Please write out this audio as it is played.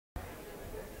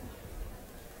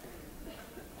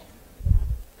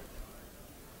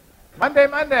Monday,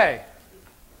 Monday.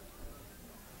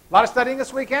 A lot of studying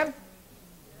this weekend?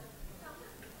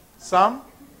 Some?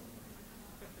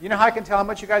 You know how I can tell how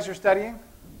much you guys are studying?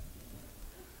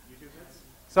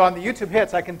 So on the YouTube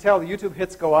hits, I can tell the YouTube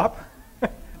hits go up.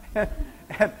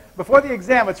 And before the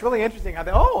exam, it's really interesting. I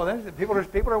think, oh,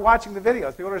 people are watching the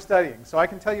videos. People are studying. So I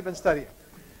can tell you've been studying.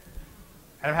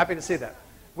 And I'm happy to see that.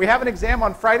 We have an exam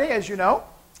on Friday, as you know.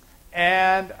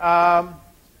 And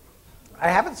I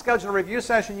haven't scheduled a review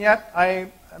session yet.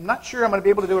 I'm not sure I'm going to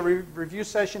be able to do a review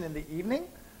session in the evening.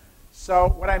 So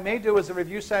what I may do is a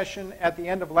review session at the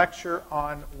end of lecture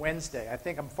on Wednesday. I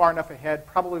think I'm far enough ahead.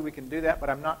 Probably we can do that, but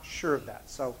I'm not sure of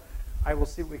that. So I will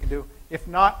see what we can do. If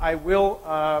not, I will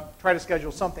try to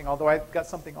schedule something, although I've got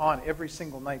something on every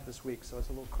single night this week, so it's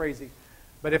a little crazy.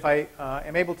 But if I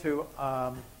am able to,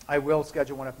 I will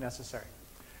schedule one if necessary.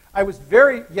 I was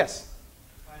very, yes?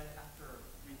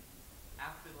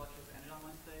 After the lecture is ended on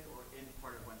Wednesday or in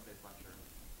part of Wednesday's lecture?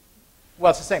 Well,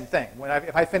 it's the same thing.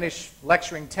 If I finish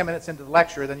lecturing 10 minutes into the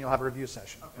lecture, then you'll have a review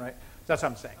session, okay. Right? So that's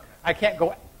what I'm saying. Okay. I can't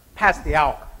go past the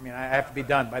hour. I mean, I have to be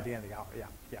done by the end of the hour.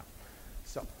 Yeah.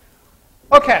 So,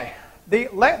 okay.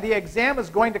 The exam is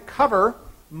going to cover,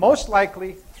 most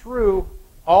likely, through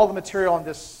all the material on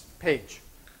this page.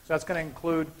 So that's going to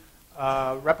include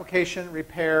replication,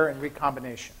 repair, and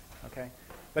recombination. Okay?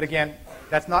 But again,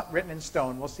 that's not written in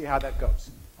stone. We'll see how that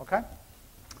goes. Okay?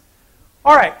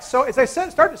 All right, so as I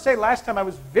started to say last time, I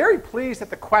was very pleased at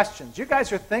the questions. You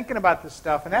guys are thinking about this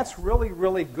stuff, and that's really,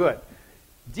 really good.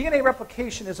 DNA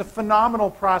replication is a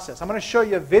phenomenal process. I'm going to show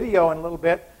you a video in a little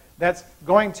bit that's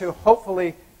going to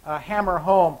hopefully hammer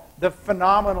home the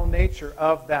phenomenal nature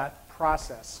of that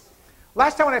process.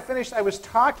 Last time when I finished, I was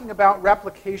talking about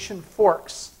replication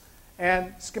forks.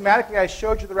 And schematically, I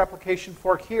showed you the replication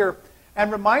fork here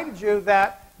and reminded you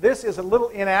that this is a little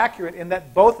inaccurate in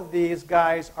that both of these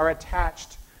guys are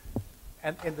attached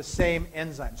in the same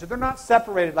enzyme. So they're not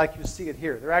separated like you see it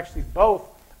here. They're actually both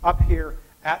up here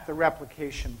at the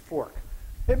replication fork.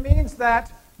 It means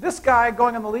that this guy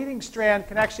going on the leading strand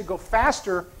can actually go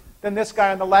faster than this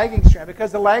guy on the lagging strand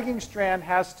because the lagging strand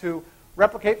has to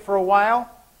replicate for a while,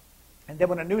 and then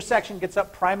when a new section gets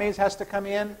up, primase has to come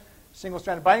in,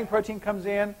 single-stranded binding protein comes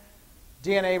in,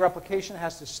 DNA replication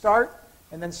has to start,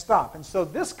 and then stop. And so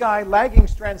this guy, lagging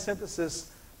strand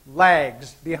synthesis,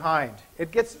 lags behind.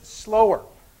 It gets slower.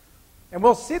 And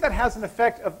we'll see that has an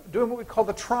effect of doing what we call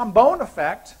the trombone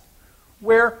effect,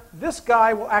 where this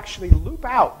guy will actually loop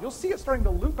out. You'll see it starting to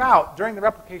loop out during the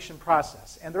replication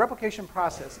process. And the replication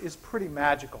process is pretty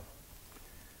magical.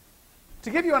 To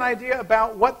give you an idea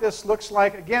about what this looks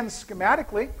like, again,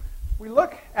 schematically, we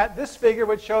look at this figure,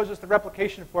 which shows us the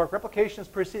replication fork. Replication is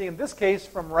proceeding, in this case,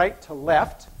 from right to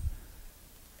left.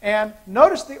 And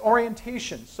notice the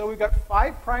orientation. So we've got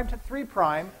 5' to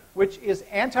 3', which is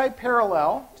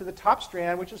anti-parallel to the top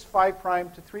strand, which is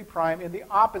 5' to 3' in the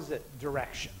opposite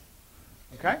direction.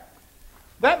 Okay?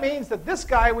 That means that this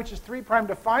guy, which is 3' to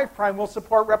 5', will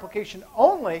support replication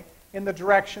only in the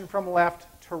direction from left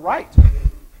to right.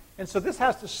 And so this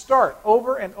has to start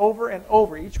over and over and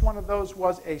over. Each one of those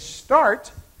was a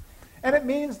start. And it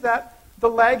means that the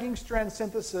lagging strand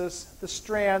synthesis, the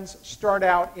strands start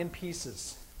out in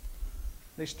pieces.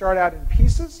 They start out in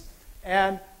pieces,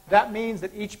 and that means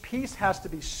that each piece has to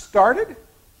be started.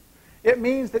 It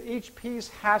means that each piece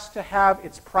has to have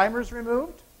its primers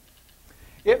removed.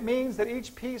 It means that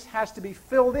each piece has to be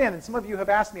filled in. And some of you have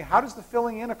asked me, how does the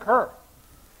filling in occur?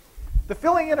 The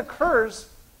filling in occurs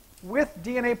with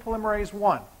DNA Polymerase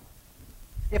I.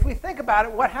 If we think about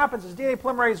it, what happens is DNA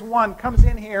Polymerase I comes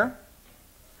in here,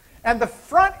 and the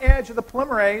front edge of the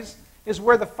polymerase is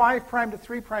where the 5' to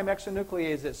 3'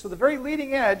 exonuclease is. So the very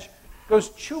leading edge goes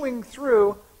chewing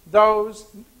through those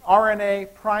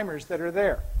RNA primers that are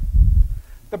there.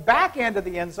 The back end of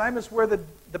the enzyme is where the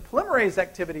polymerase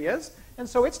activity is, and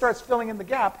so it starts filling in the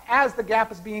gap as the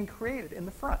gap is being created in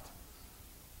the front.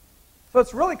 So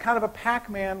it's really kind of a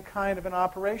Pac-Man kind of an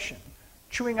operation,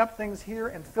 chewing up things here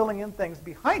and filling in things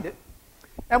behind it.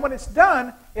 And when it's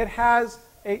done, it has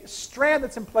a strand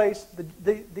that's in place.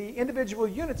 The individual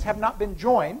units have not been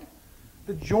joined.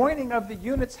 The joining of the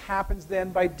units happens then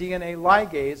by DNA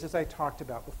ligase, as I talked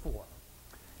about before.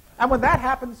 And when that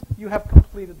happens, you have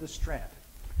completed the strand.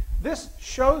 This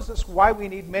shows us why we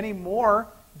need many more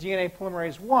DNA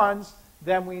polymerase I's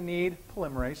than we need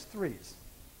polymerase III's.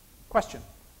 Question?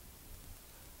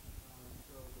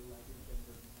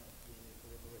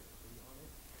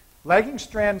 Lagging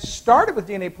strand started with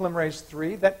DNA polymerase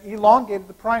III that elongated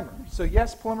the primer. So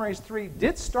yes, polymerase III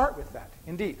did start with that,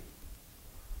 indeed.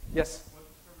 Yes?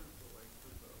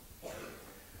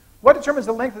 What determines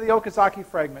the length of the Okazaki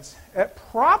fragments?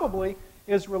 Probably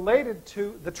is related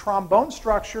to the trombone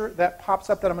structure that pops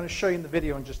up that I'm going to show you in the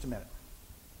video in just a minute.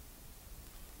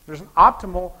 There's an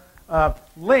optimal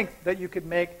length that you could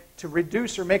make to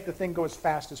reduce or make the thing go as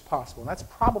fast as possible. And that's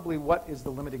probably what is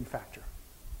the limiting factor.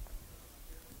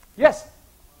 Yes?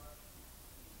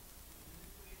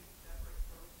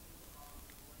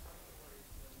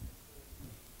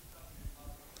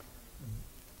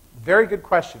 Very good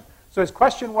question. So his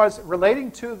question was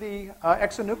relating to the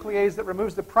exonuclease that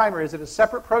removes the primer. Is it a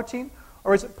separate protein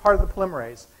or is it part of the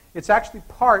polymerase? It's actually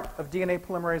part of DNA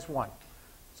Polymerase I.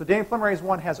 So DNA Polymerase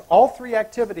I has all three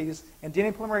activities, and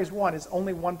DNA Polymerase I is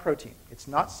only one protein. It's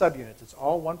not subunits. It's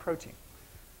all one protein.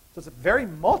 So it's a very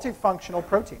multifunctional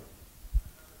protein.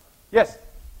 Yes?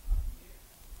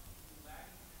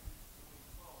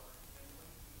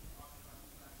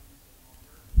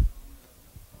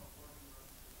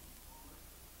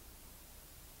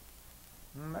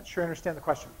 I'm not sure I understand the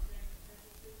question.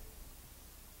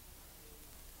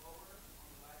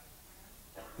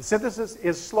 The synthesis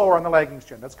is slower on the lagging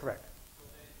strand. That's correct.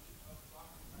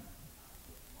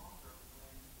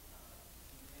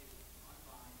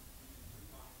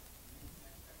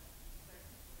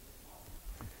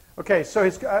 Okay, so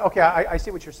I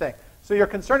see what you're saying. So your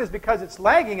concern is because it's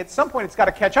lagging, at some point it's got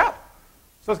to catch up.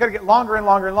 So it's got to get longer and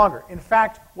longer and longer. In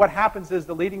fact, what happens is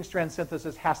the leading strand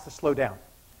synthesis has to slow down.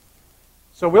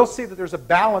 So we'll see that there's a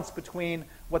balance between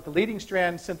what the leading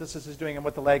strand synthesis is doing and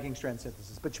what the lagging strand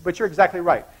synthesis is. But you're exactly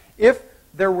right. If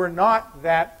there were not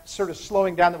that sort of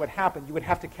slowing down that would happen, you would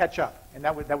have to catch up, and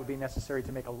that would be necessary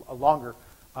to make a longer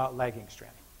lagging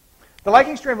strand. The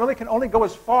lagging strand really can only go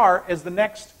as far as the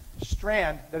next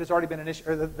strand that has already been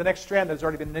initiated, or the next strand that has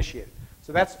already been initiated.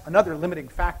 So that's another limiting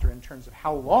factor in terms of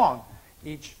how long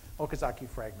each Okazaki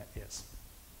fragment is.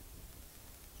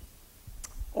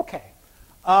 Okay.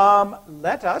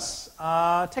 Let us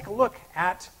take a look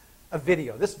at a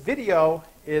video. This video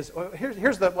is,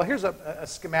 here's a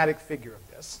schematic figure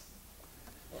of this.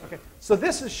 Okay, so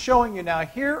this is showing you now,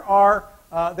 here are,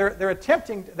 they're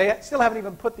attempting, they still haven't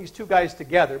even put these two guys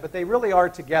together, but they really are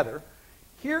together.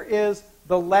 Here is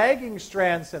the lagging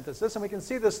strand synthesis, and we can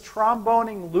see this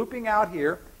tromboning looping out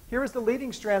here. Here is the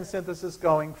leading strand synthesis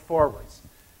going forwards.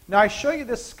 Now I show you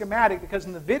this schematic because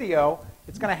in the video,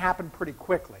 it's going to happen pretty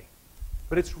quickly.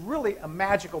 But it's really a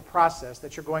magical process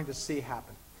that you're going to see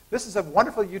happen. This is a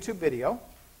wonderful YouTube video.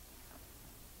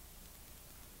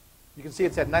 You can see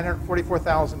it's had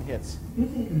 944,000 hits.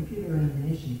 Using computer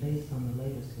animation based on the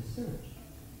latest research,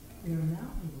 we are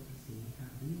now able to see how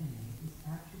DNA is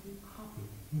actually copied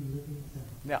in living cells.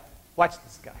 Now, watch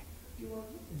this guy. You are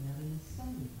looking at an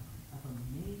assembly line of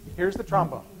amazing Here's the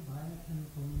trombone.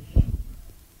 biochemical machines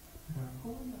that are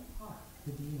pulling apart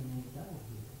the DNA double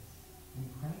helix and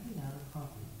cranking out a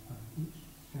copy of each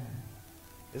strand.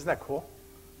 Isn't that cool?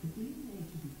 The DNA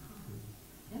to be copied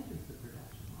enters the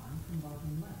production line from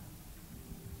bottom left.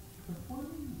 The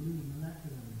forming blue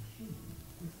molecular machine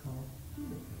is called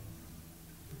helix.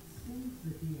 It spins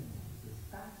the DNA as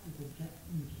fast as a jet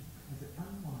engine as it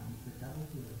unwinds the double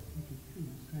helix into two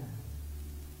strands.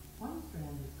 One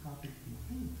strand is copied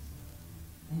continuously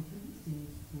and can be seen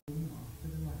spooling off to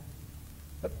the left.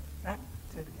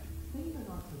 Say it again. Things are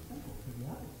not so simple for the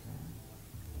other strand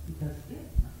because it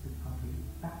must be copied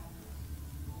backwards.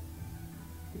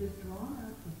 It is drawn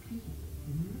out repeatedly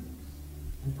in loops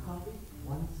and copied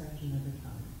one section at a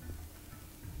time.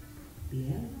 The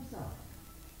end result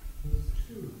is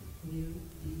two new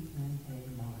DNA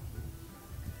molecules.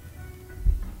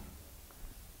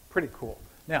 Pretty cool.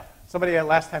 Now, somebody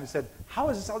last time said, how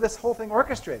is this whole thing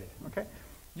orchestrated? Okay,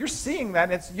 you're seeing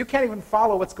that, and you can't even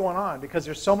follow what's going on because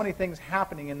there's so many things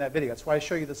happening in that video. That's why I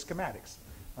show you the schematics.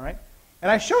 All right?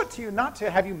 And I show it to you not to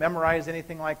have you memorize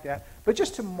anything like that, but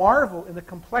just to marvel in the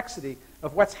complexity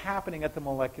of what's happening at the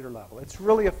molecular level. It's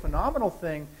really a phenomenal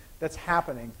thing that's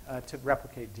happening to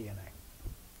replicate DNA.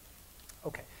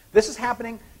 Okay, this is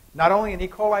happening not only in E.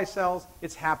 coli cells,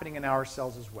 it's happening in our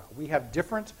cells as well. We have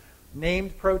different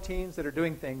named proteins that are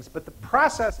doing things, but the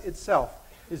process itself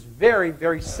is very,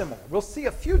 very similar. We'll see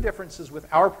a few differences with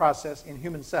our process in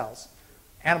human cells,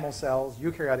 animal cells,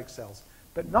 eukaryotic cells,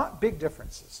 but not big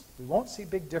differences. We won't see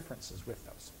big differences with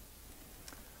those.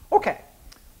 Okay,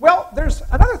 well, there's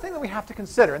another thing that we have to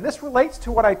consider, and this relates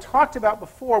to what I talked about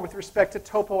before with respect to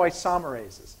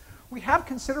topoisomerases. We have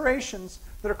considerations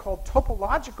that are called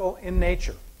topological in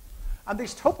nature. And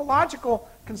these topological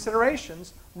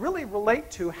considerations really relate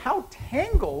to how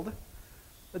tangled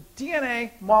the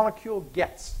DNA molecule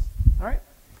gets. All right?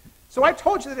 So I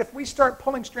told you that if we start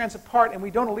pulling strands apart and we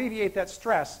don't alleviate that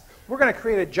stress, we're going to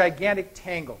create a gigantic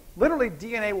tangle. Literally,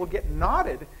 DNA will get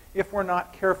knotted if we're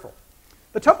not careful.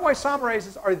 The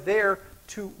topoisomerases are there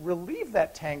to relieve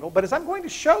that tangle, but as I'm going to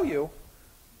show you,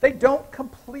 they don't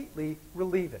completely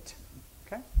relieve it.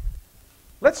 Okay?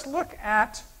 Let's look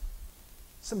at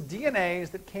some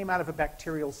DNAs that came out of a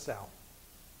bacterial cell.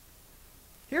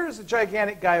 Here's a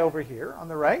gigantic guy over here on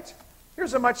the right.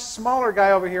 Here's a much smaller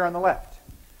guy over here on the left.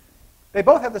 They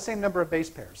both have the same number of base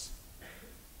pairs.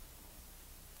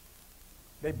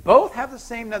 They both have the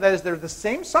same, that is, they're the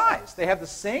same size. They have the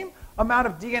same amount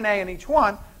of DNA in each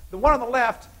one. The one on the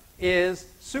left is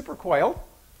supercoiled,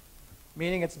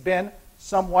 meaning it's been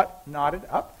somewhat knotted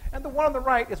up. And the one on the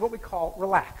right is what we call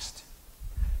relaxed.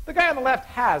 The guy on the left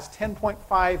has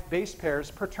 10.5 base pairs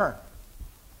per turn.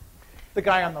 The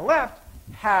guy on the left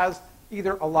has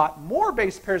either a lot more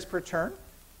base pairs per turn,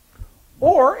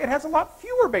 or it has a lot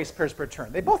fewer base pairs per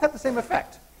turn. They both have the same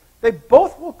effect. They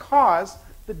both will cause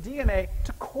the DNA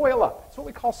to coil up. It's what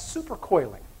we call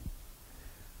supercoiling.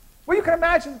 Well, you can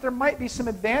imagine that there might be some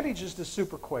advantages to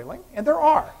supercoiling, and there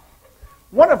are.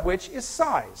 One of which is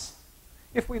size.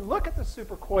 If we look at the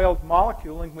supercoiled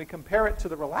molecule and we compare it to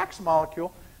the relaxed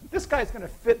molecule, this guy is going to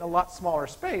fit in a lot smaller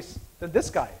space than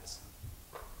this guy is.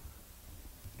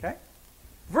 Okay?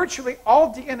 Virtually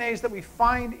all DNAs that we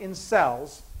find in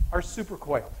cells are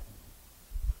supercoiled.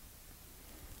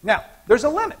 Now, there's a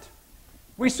limit.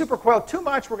 We supercoil too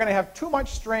much, we're going to have too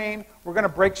much strain, we're going to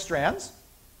break strands.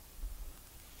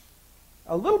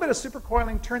 A little bit of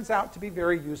supercoiling turns out to be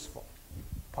very useful,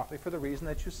 partly for the reason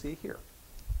that you see here.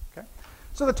 Okay?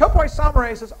 So the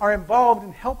topoisomerases are involved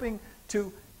in helping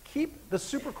to keep the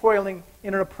supercoiling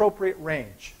in an appropriate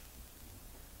range.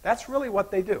 That's really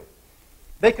what they do.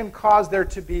 They can cause there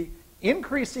to be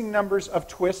increasing numbers of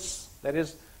twists, that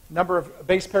is, number of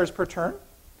base pairs per turn,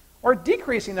 or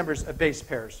decreasing numbers of base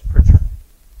pairs per turn.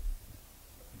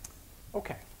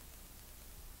 Okay.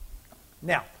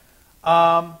 Now,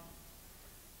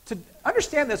 to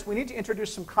understand this, we need to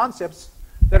introduce some concepts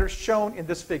that are shown in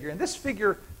this figure. And this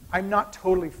figure I'm not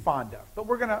totally fond of, but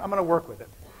I'm going to work with it.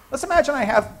 Let's imagine I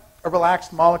have a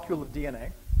relaxed molecule of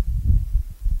DNA.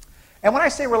 And when I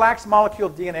say relaxed molecule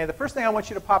of DNA, the first thing I want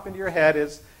you to pop into your head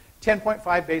is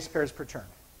 10.5 base pairs per turn.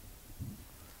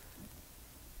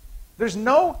 There's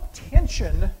no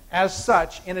tension as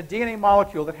such in a DNA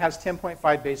molecule that has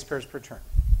 10.5 base pairs per turn.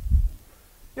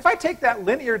 If I take that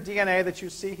linear DNA that you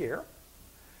see here,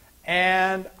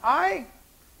 and I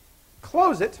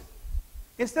close it,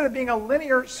 instead of being a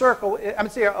linear circle,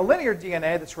 a linear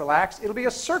DNA that's relaxed, it'll be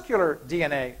a circular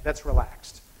DNA that's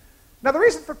relaxed. Now, the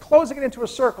reason for closing it into a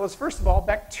circle is, first of all,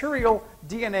 bacterial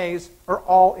DNAs are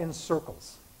all in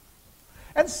circles.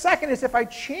 And second is, if I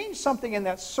change something in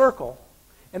that circle,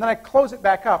 and then I close it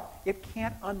back up, it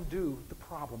can't undo the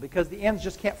problem because the ends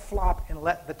just can't flop and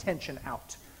let the tension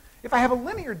out. If I have a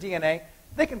linear DNA,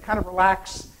 they can kind of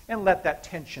relax and let that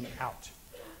tension out.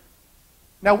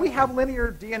 Now, we have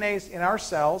linear DNAs in our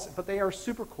cells, but they are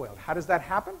supercoiled. How does that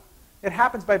happen? It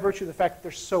happens by virtue of the fact that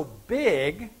they're so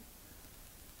big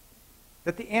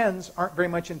that the ends aren't very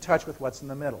much in touch with what's in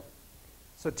the middle.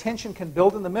 So tension can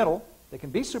build in the middle, they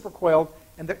can be supercoiled,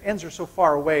 and the ends are so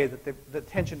far away that the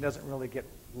tension doesn't really get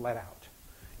let out.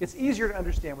 It's easier to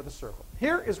understand with a circle.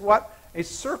 Here is what a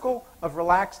circle of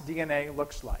relaxed DNA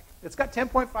looks like. It's got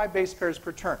 10.5 base pairs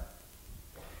per turn.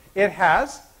 It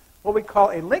has what we call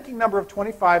a linking number of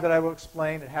 25 that I will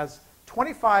explain. It has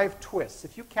 25 twists.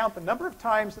 If you count the number of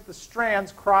times that the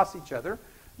strands cross each other,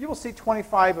 you will see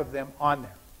 25 of them on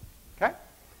there. Okay?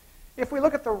 If we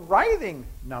look at the writhing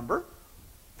number,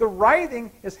 the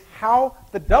writhing is how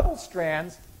the double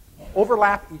strands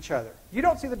overlap each other. You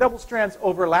don't see the double strands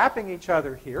overlapping each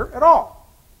other here at all.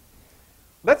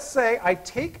 Let's say I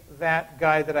take that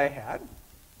guy that I had,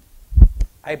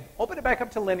 I open it back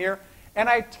up to linear, and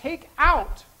I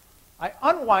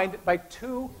unwind it by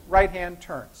 2 right-hand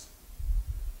turns.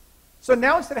 So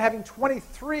now instead of having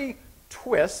 23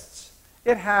 twists,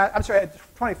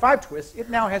 25 twists, it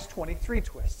now has 23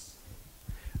 twists.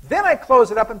 Then I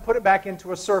close it up and put it back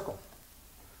into a circle.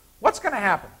 What's going to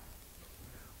happen?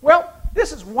 Well,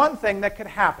 this is one thing that could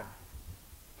happen.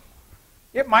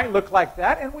 It might look like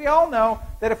that, and we all know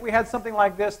that if we had something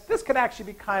like this, this could actually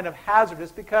be kind of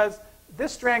hazardous because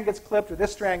this strand gets clipped or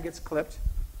this strand gets clipped,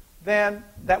 then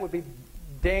that would be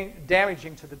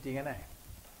damaging to the DNA.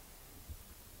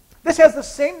 This has the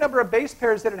same number of base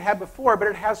pairs that it had before, but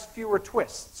it has fewer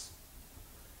twists.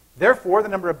 Therefore, the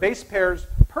number of base pairs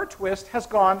per twist has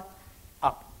gone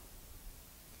up.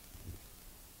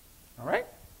 All right?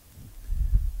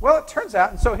 Well, it turns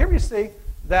out, and so here we see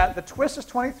that the twist is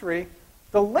 23.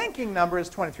 The linking number is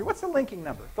 23. What's the linking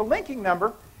number? The linking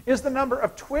number is the number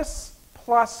of twists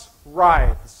plus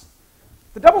writhes.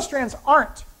 The double strands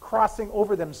aren't crossing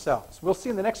over themselves. We'll see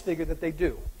in the next figure that they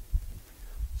do.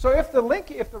 So if the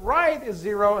ride is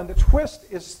 0 and the twist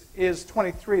is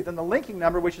 23, then the linking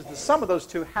number, which is the sum of those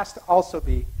two, has to also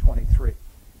be 23.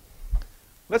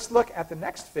 Let's look at the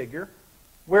next figure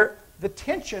where the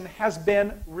tension has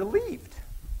been relieved.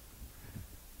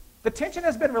 The tension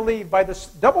has been relieved by the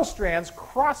double strands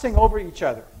crossing over each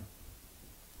other.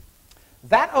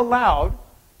 That allowed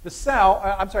the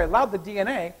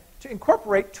DNA to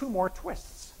incorporate 2 more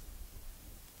twists.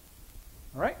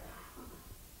 All right?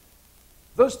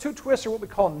 Those 2 twists are what we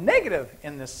call negative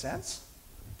in this sense.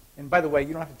 And by the way,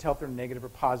 you don't have to tell if they're negative or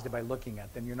positive by looking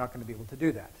at them. You're not going to be able to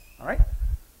do that. All right?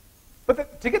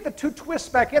 But to get the 2 twists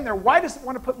back in there, why does it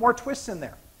want to put more twists in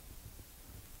there?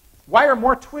 Why are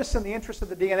more twists in the interest of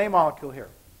the DNA molecule here?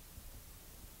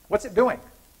 What's it doing?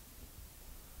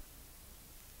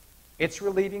 It's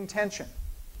relieving tension.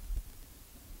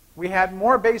 We had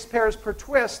more base pairs per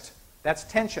twist. That's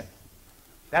tension.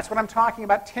 That's what I'm talking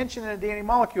about, tension in a DNA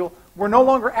molecule. We're no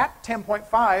longer at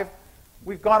 10.5.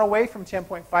 We've gone away from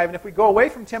 10.5. And if we go away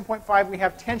from 10.5, we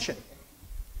have tension.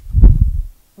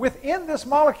 Within this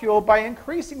molecule, by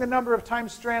increasing the number of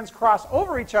times strands cross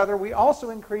over each other, we also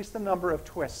increase the number of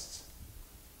twists.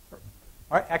 All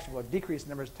right, actually, we'll decrease the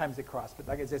number of times they cross. But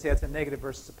like I say, that's a negative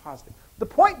versus a positive. The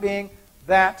point being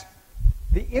that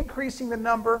the increasing the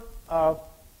number of,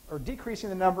 or decreasing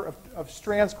the number of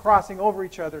strands crossing over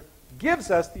each other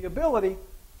gives us the ability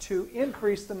to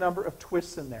increase the number of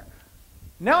twists in there.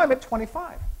 Now I'm at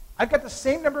 25. I've got the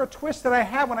same number of twists that I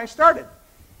had when I started.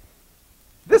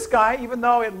 This guy, even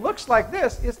though it looks like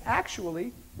this, is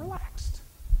actually relaxed.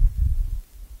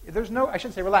 There's no, I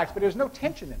shouldn't say relaxed, but there's no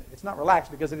tension in it. It's not relaxed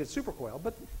because it is supercoiled,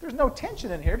 but there's no tension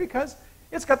in here because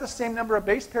it's got the same number of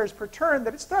base pairs per turn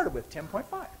that it started with, 10.5.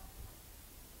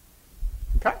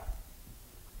 Okay?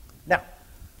 Now,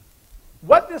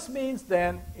 what this means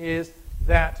then is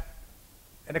that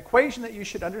an equation that you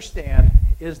should understand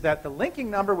is that the linking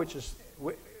number, which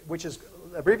is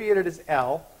abbreviated as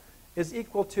L, is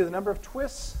equal to the number of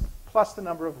twists plus the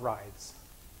number of rides.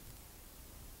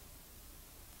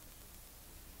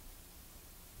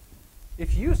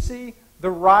 If you see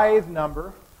the ride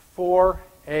number for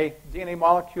a DNA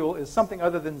molecule is something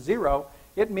other than 0,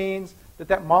 it means that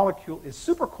that molecule is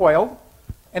supercoiled,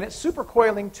 and it's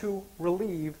supercoiling to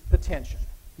relieve the tension.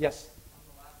 Yes?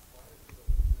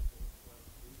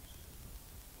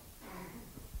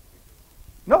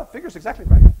 No, the figure's exactly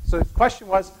right. So the question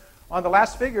was, on the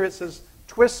last figure, it says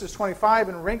twist is 25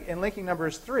 and linking number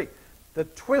is 3. The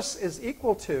twist is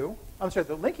equal to,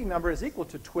 the linking number is equal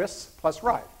to twists plus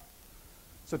ride.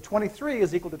 So 23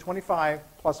 is equal to 25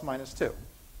 plus minus 2.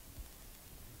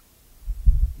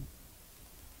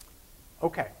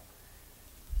 Okay.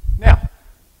 Now,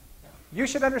 you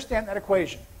should understand that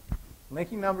equation.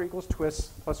 Linking number equals twists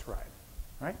plus ride.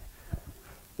 Right?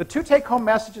 The 2 take-home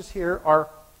messages here are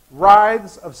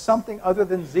rides of something other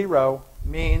than 0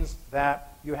 means that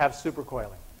you have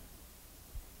supercoiling.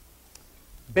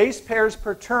 Base pairs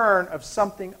per turn of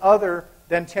something other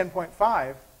than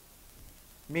 10.5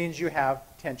 means you have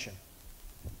tension.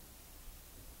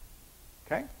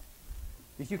 Okay?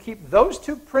 If you keep those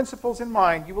 2 principles in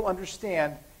mind, you will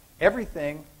understand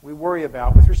everything we worry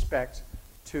about with respect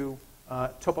to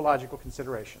topological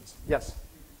considerations. Yes?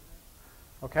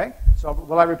 Okay? So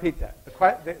will I repeat that?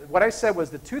 What I said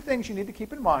was the 2 things you need to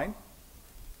keep in mind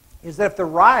is that if the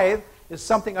ride is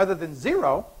something other than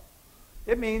 0,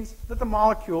 it means that the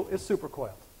molecule is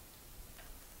supercoiled.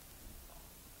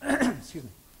 Excuse me.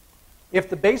 If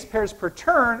the base pairs per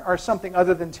turn are something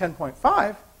other than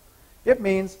 10.5, it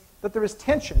means that there is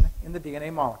tension in the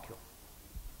DNA molecule.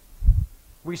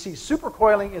 We see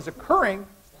supercoiling is occurring,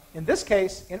 in this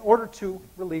case, in order to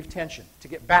relieve tension, to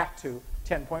get back to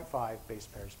 10.5 base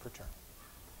pairs per turn.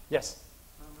 Yes?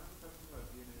 I have a question about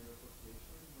DNA replication.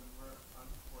 When we're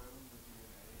uncoiling the DNA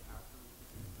after we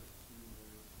produce the 2 new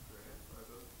strands, are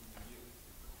those immediately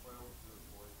supercoiled to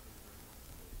avoid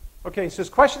the Okay, so his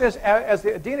question is, as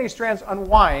the DNA strands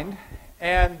unwind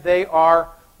and they are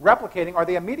replicating, are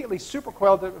they immediately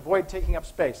supercoiled to avoid taking up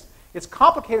space? It's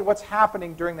complicated what's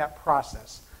happening during that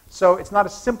process. So it's not a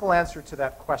simple answer to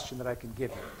that question that I can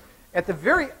give you. At the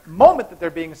very moment that they're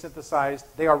being synthesized,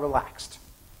 they are relaxed.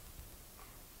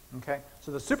 Okay?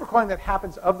 So the supercoiling that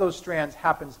happens of those strands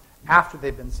happens after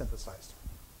they've been synthesized.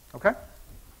 Okay?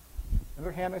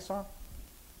 Another hand I saw?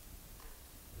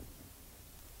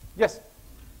 Yes?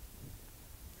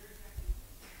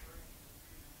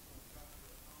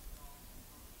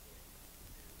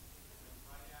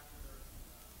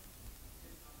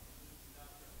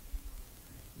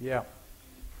 Yeah.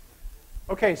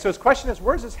 Okay, so his question is,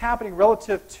 where is this happening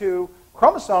relative to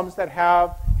chromosomes that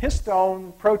have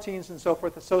histone, proteins, and so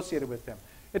forth associated with them?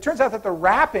 It turns out that the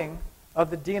wrapping of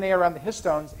the DNA around the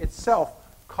histones itself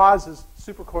causes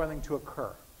supercoiling to occur.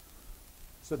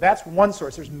 So that's one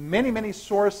source. There's many, many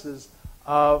sources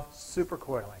of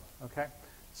supercoiling. Okay?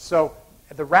 So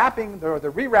the wrapping, the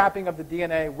rewrapping of the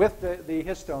DNA with the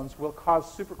histones will cause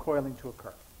supercoiling to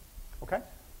occur. Okay?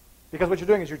 Because what you're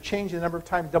doing is you're changing the number of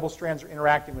times double strands are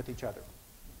interacting with each other.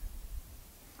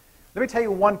 Let me tell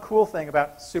you one cool thing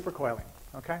about supercoiling.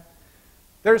 Okay?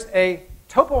 There's a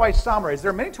topoisomerase. There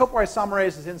are many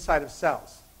topoisomerases inside of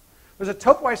cells. There's a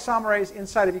topoisomerase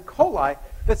inside of E. coli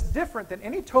that's different than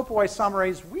any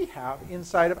topoisomerase we have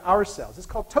inside of our cells. It's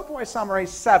called Topoisomerase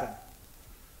 7.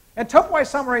 And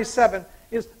Topoisomerase 7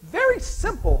 is very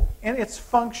simple in its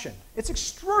function. It's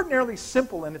extraordinarily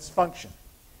simple in its function.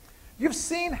 You've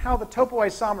seen how the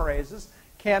topoisomerases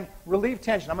can relieve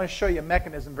tension. I'm going to show you a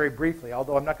mechanism very briefly,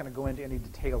 although I'm not going to go into any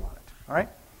detail on it. All right?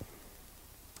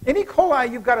 In E.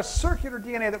 coli, you've got a circular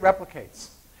DNA that replicates.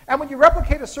 And when you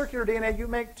replicate a circular DNA, you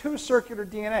make two circular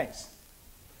DNAs.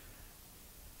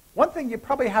 One thing you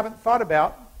probably haven't thought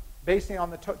about, based on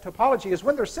the topology, is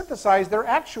when they're synthesized, they're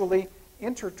actually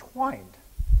intertwined.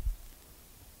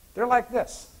 They're like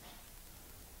this.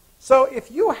 So if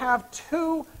you have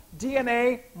two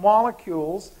DNA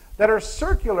molecules that are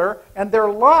circular and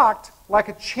they're locked like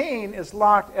a chain is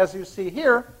locked, as you see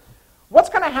here, what's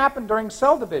going to happen during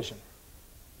cell division?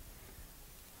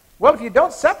 Well, if you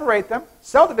don't separate them,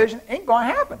 cell division ain't going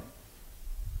to happen.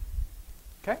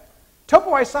 Okay?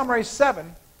 Topoisomerase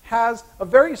 7 has a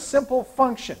very simple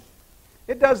function.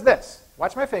 It does this.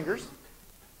 Watch my fingers.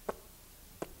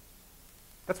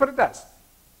 That's what it does.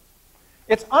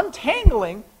 It's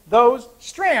untangling those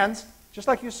strands, just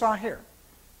like you saw here.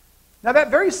 Now, that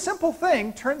very simple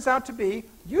thing turns out to be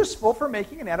useful for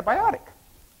making an antibiotic.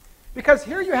 Because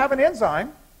here you have an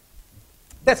enzyme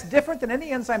that's different than any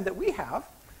enzyme that we have,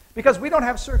 because we don't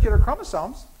have circular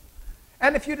chromosomes.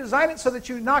 And if you design it so that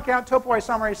you knock out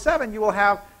topoisomerase 7, you will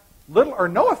have little or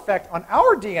no effect on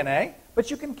our DNA, but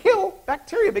you can kill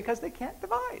bacteria because they can't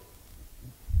divide.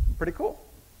 Pretty cool.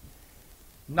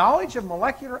 Knowledge of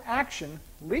molecular action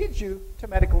leads you to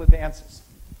medical advances.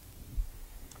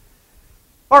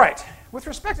 All right. With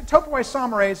respect to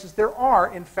topoisomerases, there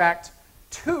are, in fact,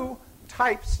 two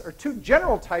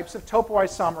general types of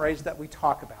topoisomerase that we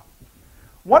talk about.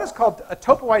 One is called a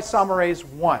topoisomerase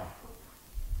I.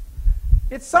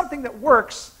 It's something that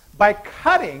works by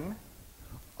cutting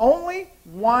only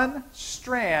one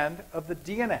strand of the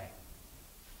DNA.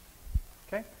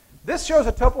 Okay? This shows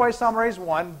a topoisomerase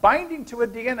I binding to a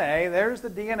DNA. There's the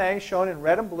DNA shown in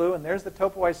red and blue, and there's the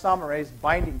topoisomerase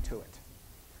binding to it.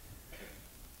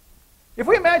 If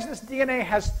we imagine this DNA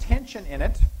has tension in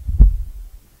it,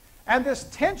 and this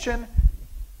tension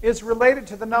is related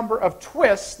to the number of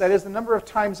twists, that is, the number of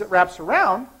times it wraps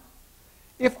around,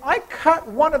 if I cut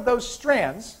one of those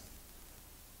strands,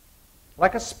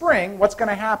 like a spring, what's going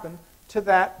to happen to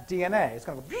that DNA? It's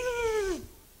going to go,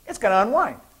 it's going to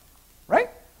unwind, right?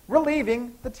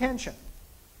 Relieving the tension.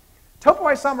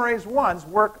 Topoisomerase I's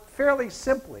work fairly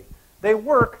simply. They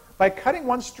work by cutting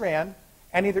one strand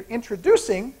and either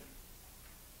introducing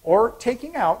or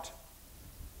taking out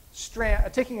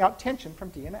tension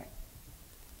from DNA.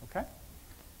 Okay?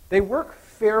 They work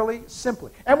fairly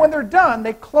simply. And when they're done,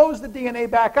 they close the DNA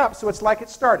back up so it's like it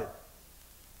started.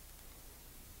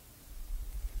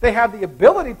 They have the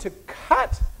ability to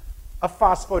cut a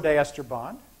phosphodiester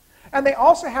bond, and they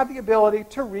also have the ability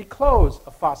to reclose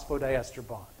a phosphodiester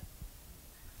bond.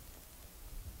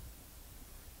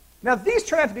 Now, these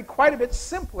turn out to be quite a bit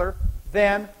simpler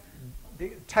than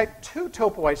the type 2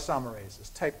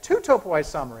 topoisomerases. Type 2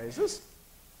 topoisomerases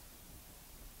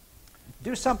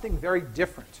do something very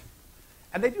different.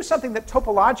 And they do something that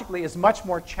topologically is much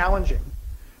more challenging.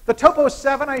 The topo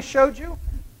 7 I showed you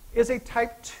is a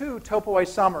type 2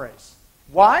 topoisomerase.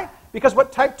 Why? Because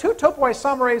what type 2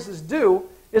 topoisomerases do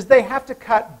is they have to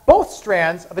cut both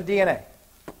strands of a DNA.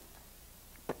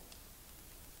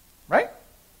 Right?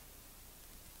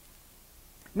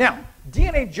 Now,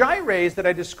 DNA gyrase that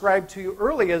I described to you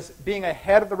earlier as being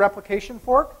ahead of the replication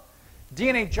fork,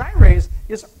 DNA gyrase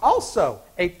is also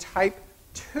a type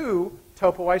 2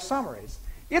 topoisomerase.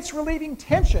 It's relieving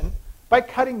tension by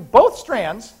cutting both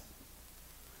strands,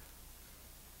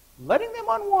 letting them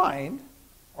unwind,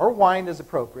 or wind as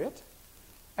appropriate,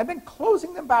 and then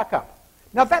closing them back up.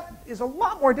 Now that is a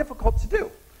lot more difficult to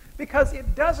do because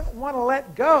it doesn't want to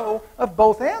let go of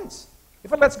both ends.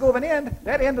 If it lets go of an end,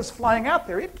 that end is flying out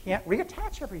there. It can't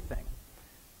reattach everything.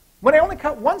 When I only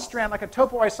cut one strand like a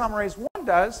topoisomerase I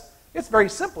does, it's very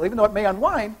simple. Even though it may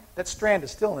unwind, that strand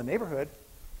is still in the neighborhood.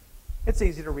 It's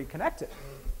easy to reconnect it.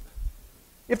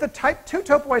 If the type 2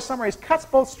 topoisomerase cuts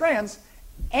both strands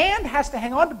and has to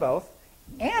hang on to both,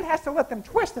 and has to let them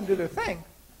twist and do their thing,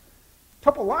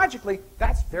 topologically,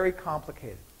 that's very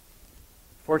complicated.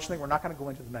 Fortunately, we're not going to go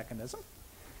into the mechanism.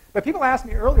 But people asked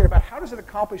me earlier about how does it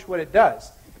accomplish what it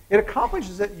does. It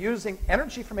accomplishes it using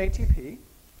energy from ATP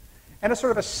and a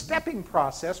sort of a stepping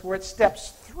process where it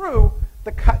steps through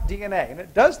the cut DNA. And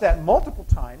it does that multiple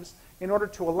times in order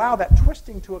to allow that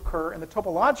twisting to occur and the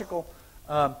topological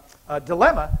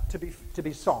dilemma to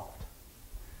be solved.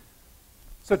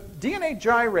 So DNA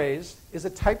gyrase is a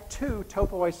type 2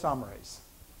 topoisomerase.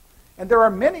 And there are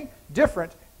many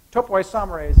different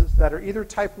topoisomerases that are either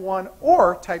type 1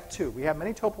 or type 2. We have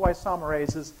many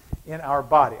topoisomerases in our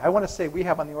body. I want to say we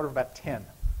have on the order of about 10.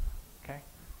 Okay?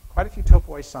 Quite a few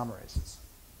topoisomerases.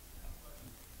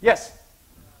 Yes?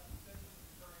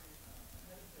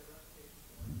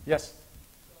 Yes?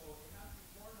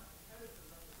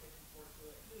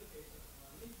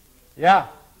 Yeah.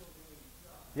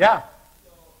 Yeah.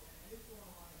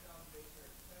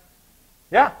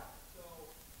 Yeah.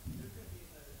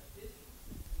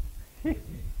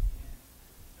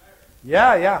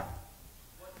 Yeah, yeah.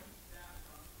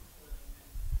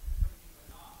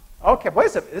 Okay, well,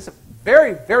 this is a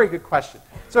very, very good question.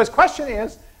 So his question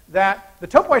is that the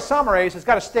topoisomerase has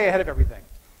got to stay ahead of everything.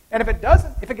 And if it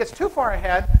doesn't, if it gets too far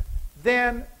ahead,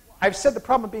 then I've said the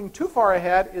problem of being too far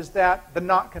ahead is that the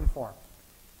knot can form.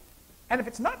 And if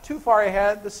it's not too far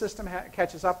ahead, the system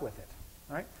catches up with it.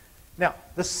 Right? Now,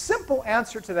 the simple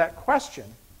answer to that question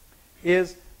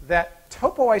is that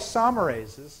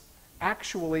topoisomerases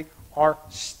actually are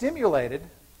stimulated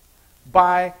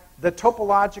by the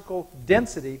topological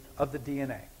density of the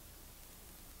DNA.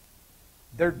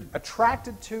 They're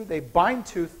attracted to, they bind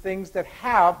to things that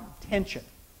have tension.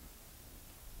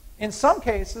 In some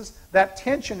cases, that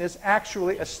tension is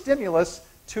actually a stimulus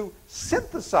to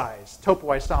synthesize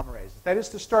topoisomerases. That is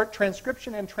to start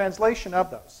transcription and translation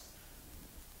of those.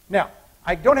 Now,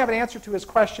 I don't have an answer to his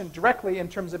question directly in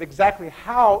terms of exactly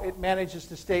how it manages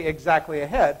to stay exactly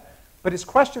ahead, but his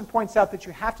question points out that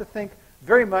you have to think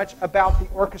very much about the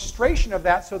orchestration of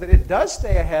that so that it does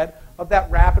stay ahead of that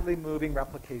rapidly moving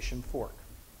replication fork.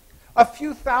 A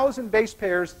few thousand base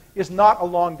pairs is not a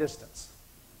long distance.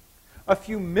 A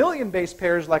few million base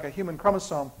pairs, like a human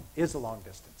chromosome, is a long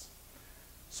distance.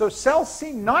 So cells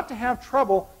seem not to have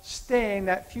trouble staying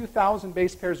that few thousand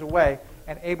base pairs away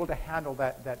and able to handle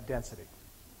that density.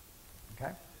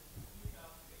 Okay?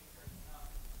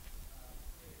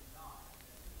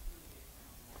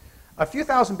 A few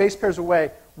thousand base pairs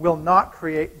away will not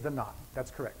create the knot. That's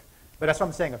correct. But that's what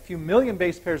I'm saying. A few million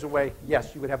base pairs away,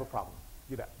 yes, you would have a problem.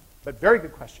 You bet. But very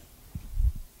good question.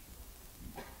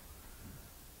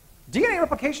 DNA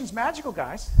replication is magical,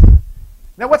 guys.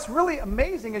 Now, what's really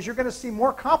amazing is you're going to see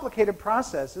more complicated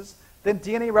processes than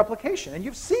DNA replication. And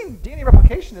you've seen DNA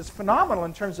replication is phenomenal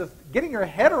in terms of getting your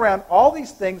head around all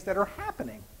these things that are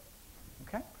happening.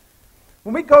 Okay?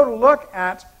 When we go to look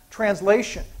at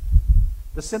translation,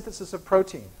 the synthesis of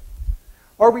protein,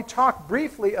 or we talk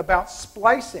briefly about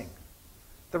splicing,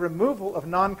 the removal of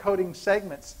non-coding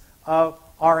segments of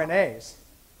RNAs,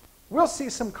 we'll see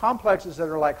some complexes that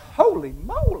are like, holy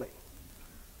moly.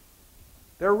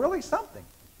 They're really something.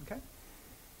 Okay?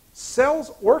 Cells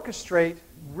orchestrate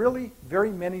really very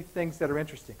many things that are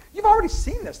interesting. You've already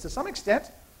seen this to some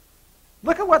extent.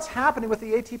 Look at what's happening with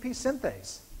the ATP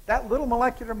synthase. That little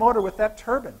molecular motor with that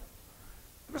turbine.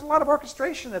 There's a lot of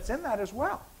orchestration that's in that as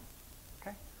well.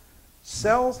 Okay?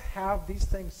 Cells have these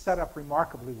things set up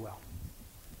remarkably well.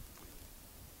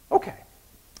 Okay.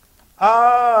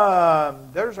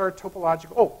 There's our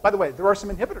topological... Oh, by the way, there are some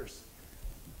inhibitors.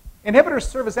 Inhibitors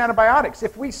serve as antibiotics.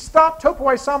 If we stop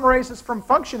topoisomerases from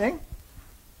functioning,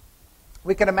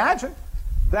 we can imagine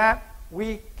that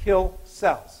we kill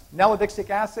cells.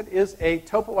 Naladixic acid is a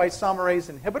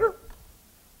topoisomerase inhibitor.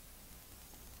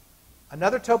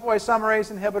 Another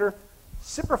topoisomerase inhibitor,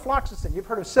 ciprofloxacin. You've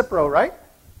heard of Cipro, right?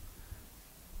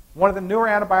 One of the newer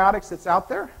antibiotics that's out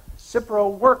there.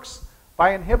 Cipro works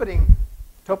by inhibiting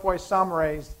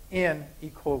topoisomerase in E.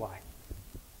 coli.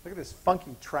 Look at this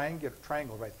funky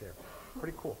triangle right there.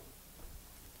 Pretty cool.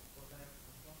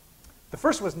 The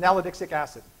first was naladixic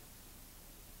acid.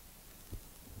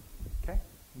 Okay,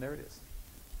 and there it is.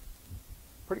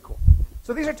 Pretty cool.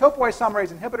 So these are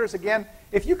topoisomerase inhibitors. Again,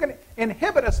 if you can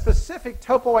inhibit a specific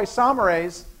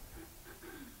topoisomerase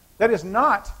that is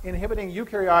not inhibiting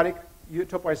eukaryotic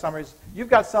topoisomerase, you've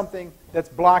got something that's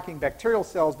blocking bacterial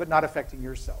cells but not affecting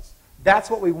your cells.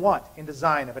 That's what we want in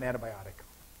design of an antibiotic.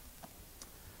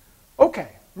 Okay,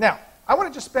 now, I want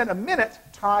to just spend a minute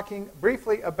talking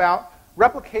briefly about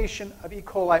replication of E.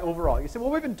 coli overall. You say,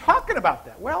 well, we've been talking about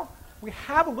that. Well, we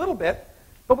have a little bit,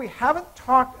 but we haven't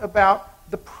talked about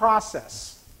the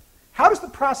process. How does the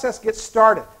process get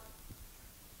started?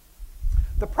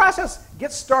 The process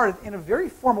gets started in a very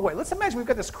formal way. Let's imagine we've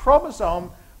got this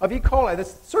chromosome of E. coli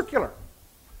that's circular.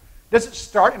 Does it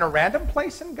start in a random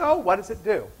place and go? What does it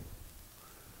do?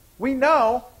 We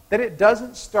know that it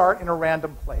doesn't start in a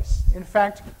random place. In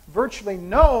fact, virtually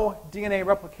no DNA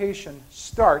replication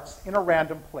starts in a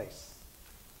random place.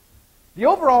 The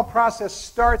overall process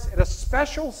starts at a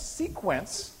special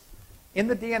sequence in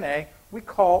the DNA we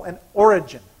call an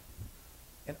origin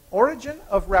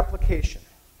of replication.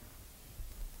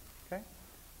 Okay?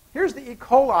 Here's the E.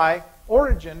 coli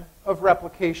origin of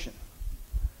replication.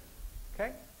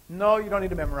 Okay? No, you don't need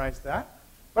to memorize that.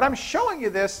 But I'm showing you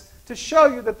this to show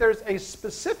you that there's a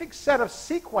specific set of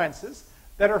sequences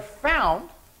that are found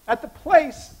at the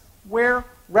place where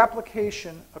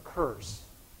replication occurs.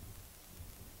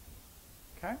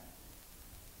 Okay?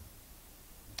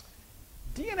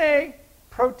 DNA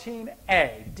protein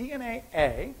A, DNA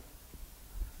A,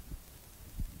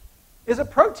 is a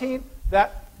protein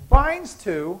that binds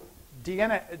to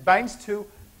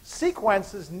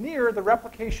sequences near the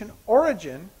replication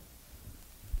origin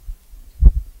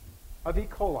of E.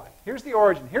 coli. Here's the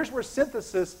origin. Here's where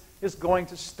synthesis is going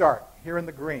to start, here in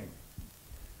the green.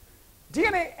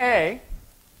 DNA A,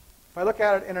 if I look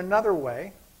at it in another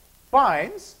way,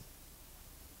 binds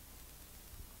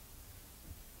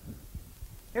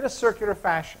in a circular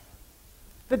fashion.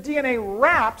 The DNA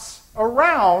wraps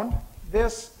around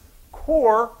this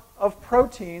core of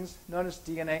proteins known as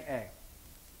DNA A.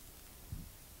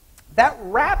 That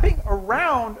wrapping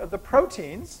around of the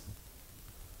proteins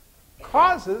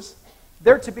causes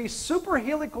there to be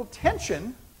superhelical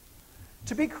tension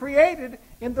to be created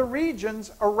in the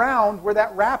regions around where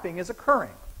that wrapping is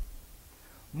occurring.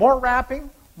 More wrapping,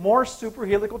 more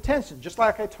superhelical tension, just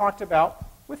like I talked about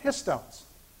with histones.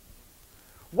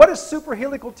 What does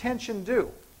superhelical tension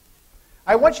do?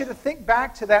 I want you to think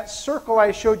back to that circle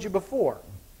I showed you before.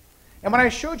 And when I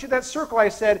showed you that circle, I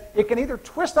said it can either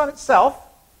twist on itself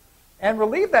and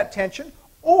relieve that tension,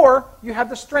 or you have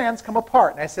the strands come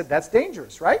apart. And I said, that's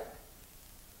dangerous, right?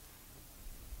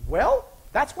 Well,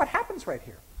 that's what happens right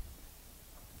here.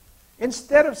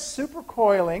 Instead of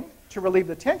supercoiling to relieve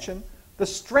the tension, the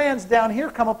strands down here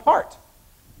come apart.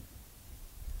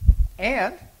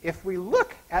 And if we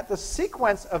look at the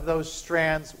sequence of those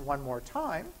strands one more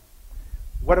time,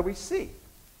 what do we see?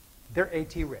 They're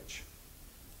AT-rich.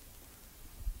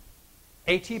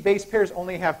 AT base pairs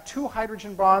only have 2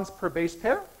 hydrogen bonds per base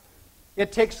pair.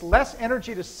 It takes less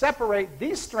energy to separate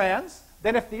these strands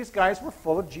than if these guys were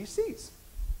full of GCs.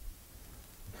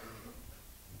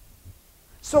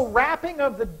 So wrapping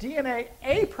of the DNA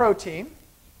A protein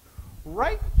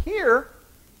right here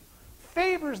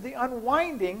favors the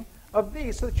unwinding of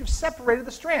these so that you've separated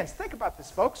the strands. Think about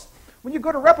this, folks. When you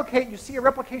go to replicate, you see a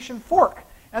replication fork,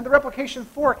 and the replication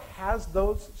fork has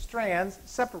those strands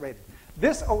separated.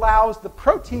 This allows the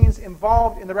proteins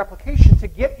involved in the replication to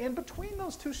get in between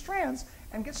those 2 strands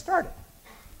and get started.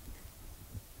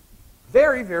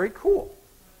 Very, very cool.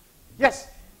 Yes?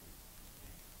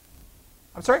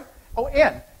 I'm sorry? Oh,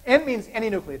 N. N means any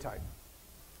nucleotide.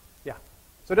 Yeah.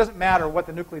 So it doesn't matter what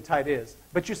the nucleotide is.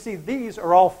 But you see, these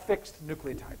are all fixed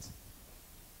nucleotides.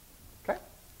 Okay?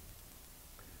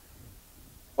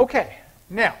 Okay.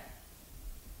 Now,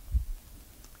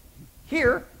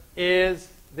 here is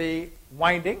the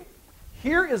winding.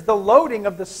 Here is the loading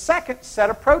of the second set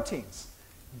of proteins,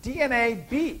 DNA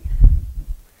B.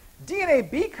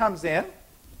 DNA B comes in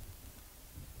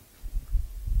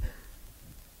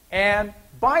and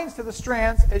binds to the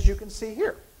strands, as you can see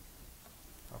here.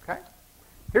 Okay?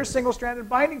 Here's single-stranded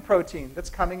binding protein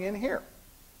that's coming in here.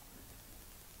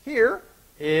 Here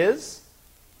is,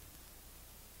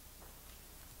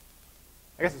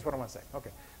 I guess that's what I want to say.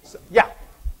 Okay. So, yeah.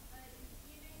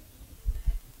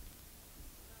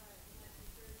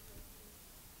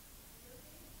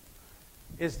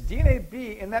 Is DNA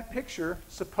B in that picture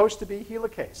supposed to be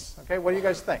helicase? Okay, what do you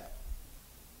guys think?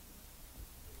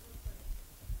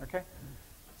 Okay,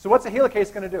 so what's a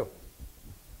helicase going to do?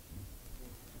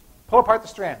 Pull apart the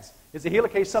strands. Is a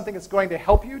helicase something that's going to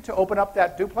help you to open up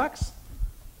that duplex?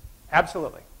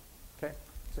 Absolutely. Okay,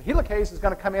 so helicase is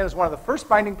going to come in as one of the first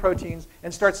binding proteins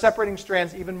and start separating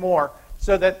strands even more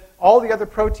so that all the other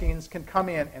proteins can come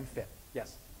in and fit.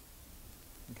 Yes?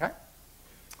 Okay?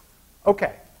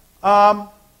 Okay. I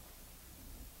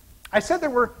said there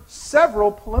were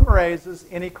several polymerases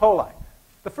in E. coli.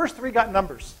 The first 3 got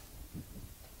numbers.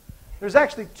 There's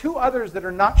actually 2 others that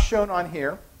are not shown on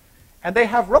here, and they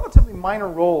have relatively minor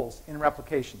roles in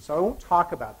replication, so I won't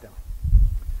talk about them.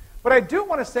 But I do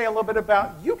want to say a little bit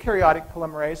about eukaryotic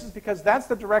polymerases, because that's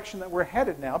the direction that we're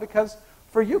headed now, because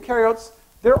for eukaryotes,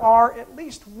 there are at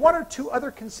least one or two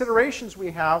other considerations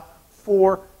we have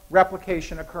for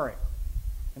replication occurring.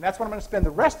 And that's what I'm going to spend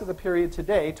the rest of the period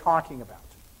today talking about.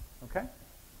 Okay?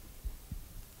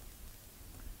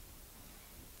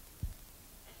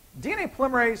 DNA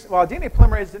polymerase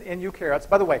in eukaryotes,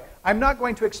 by the way, I'm not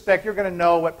going to expect you're going to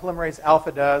know what polymerase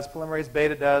alpha does, polymerase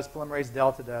beta does, polymerase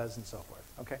delta does, and so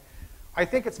forth. Okay? I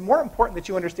think it's more important that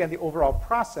you understand the overall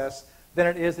process than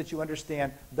it is that you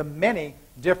understand the many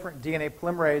different DNA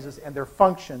polymerases and their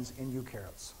functions in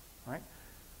eukaryotes. Right?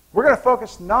 We're going to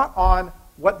focus not on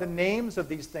what the names of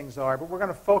these things are, but we're going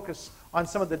to focus on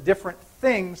some of the different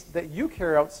things that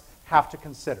eukaryotes have to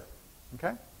consider.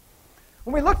 Okay?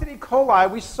 When we looked at E. coli,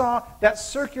 we saw that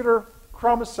circular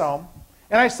chromosome,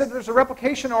 and I said there's a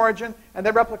replication origin, and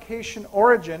that replication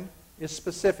origin is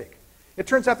specific. It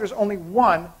turns out there's only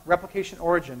one replication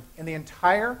origin in the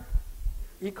entire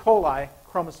E. coli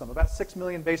chromosome, about 6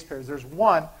 million base pairs. There's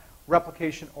one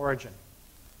replication origin.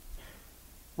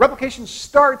 Replication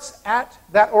starts at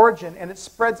that origin, and it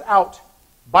spreads out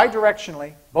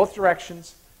bidirectionally, both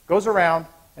directions, goes around,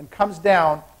 and comes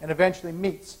down, and eventually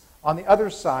meets on the other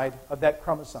side of that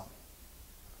chromosome.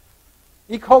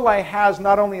 E. coli has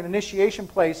not only an initiation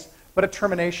place, but a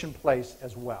termination place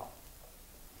as well.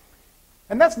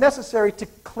 And that's necessary to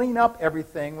clean up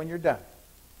everything when you're done.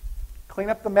 Clean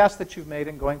up the mess that you've made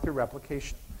in going through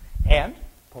replication. And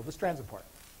pull the strands apart.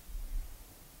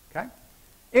 Okay?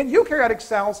 In eukaryotic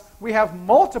cells, we have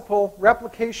multiple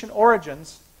replication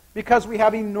origins because we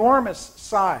have enormous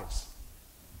size.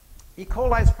 E.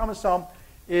 coli's chromosome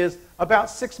is about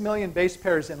 6 million base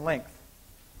pairs in length.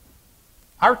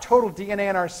 Our total DNA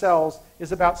in our cells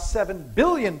is about 7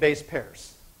 billion base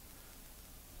pairs.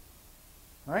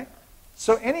 All right?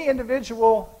 So any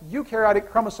individual eukaryotic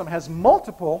chromosome has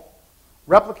multiple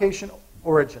replication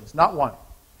origins, not one.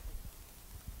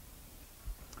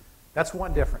 That's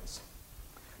one difference.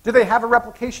 Do they have a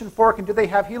replication fork, and do they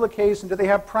have helicase, and do they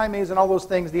have primase, and all those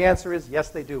things? The answer is yes,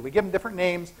 they do. We give them different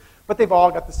names, but they've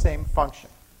all got the same function.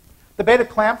 The beta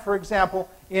clamp, for example,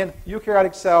 in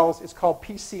eukaryotic cells is called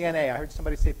pCNA. I heard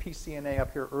somebody say pCNA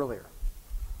up here earlier.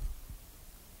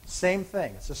 Same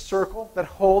thing. It's a circle that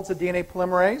holds a DNA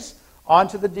polymerase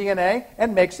onto the DNA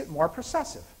and makes it more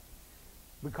processive.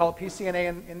 We call it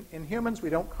pCNA in humans.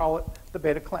 We don't call it the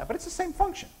beta clamp, but it's the same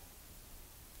function.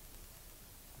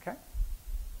 Okay?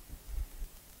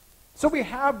 So we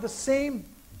have the same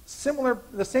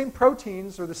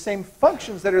proteins or the same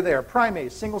functions that are there.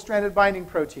 Primase, single-stranded binding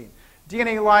protein,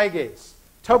 DNA ligase,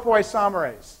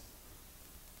 topoisomerase,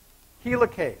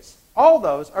 helicase. All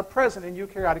those are present in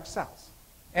eukaryotic cells.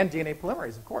 And DNA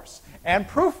polymerase, of course. And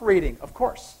proofreading, of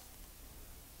course.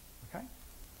 Okay?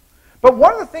 But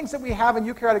one of the things that we have in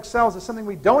eukaryotic cells is something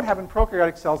we don't have in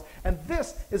prokaryotic cells, and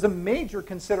this is a major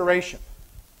consideration.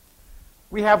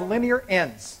 We have linear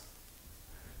ends.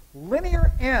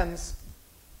 Linear ends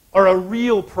are a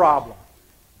real problem.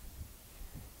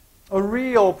 A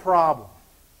real problem.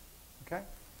 Okay?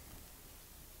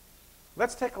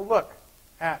 Let's take a look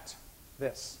at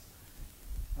this.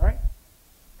 All right?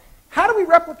 How do we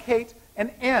replicate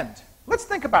an end? Let's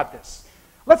think about this.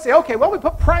 Let's say, okay, well, we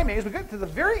put primase, we get to the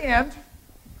very end,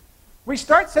 we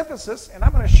start synthesis, and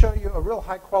I'm going to show you a real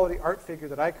high-quality art figure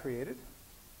that I created.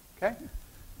 Okay?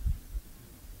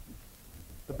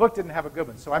 The book didn't have a good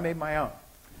one, so I made my own.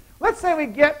 Let's say we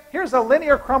get, here's a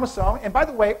linear chromosome, and by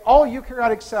the way, all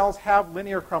eukaryotic cells have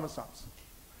linear chromosomes.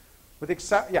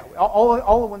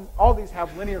 All these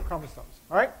have linear chromosomes.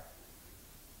 All right?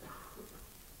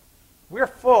 We're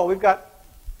full. We've got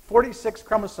 46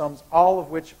 chromosomes, all of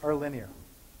which are linear.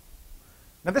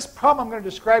 Now, this problem I'm going to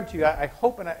describe to you, I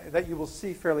hope that you will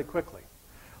see fairly quickly.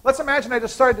 Let's imagine I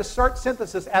decided to start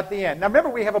synthesis at the end. Now, remember,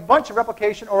 we have a bunch of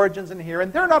replication origins in here,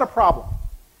 and they're not a problem.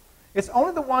 It's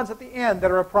only the ones at the end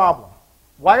that are a problem.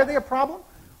 Why are they a problem?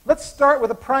 Let's start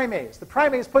with a primase. The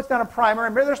primase puts down a primer,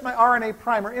 and there's my RNA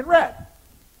primer in red.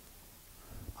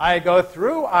 I go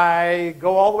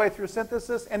all the way through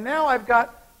synthesis, and now I've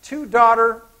got two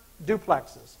daughter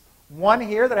duplexes. One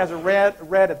here that has a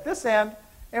red at this end,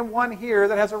 and one here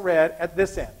that has a red at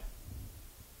this end.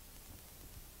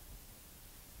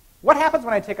 What happens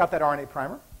when I take out that RNA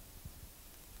primer?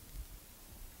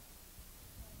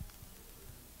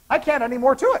 I can't add any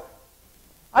more to it.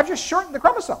 I've just shortened the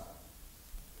chromosome.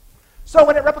 So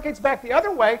when it replicates back the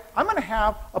other way, I'm going to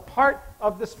have a part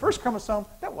of this first chromosome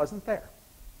that wasn't there.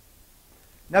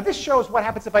 Now this shows what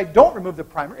happens if I don't remove the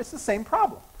primer. It's the same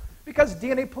problem, because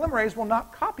DNA polymerase will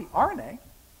not copy RNA.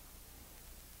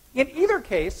 In either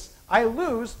case, I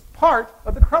lose part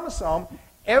of the chromosome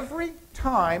every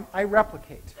time I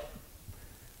replicate.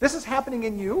 This is happening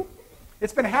in you.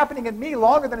 It's been happening in me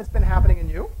longer than it's been happening in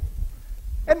you.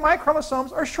 And my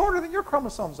chromosomes are shorter than your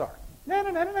chromosomes are. Na, na,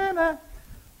 na, na, na, na. Well,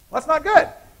 that's not good.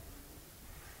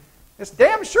 It's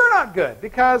damn sure not good,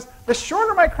 because the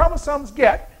shorter my chromosomes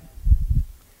get,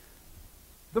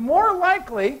 the more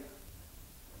likely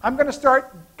I'm going to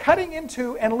start cutting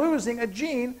into and losing a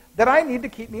gene that I need to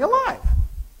keep me alive.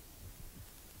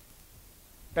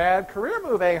 Bad career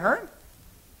move, Ahern.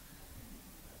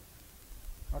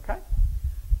 Okay?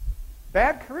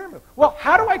 Bad career move. Well,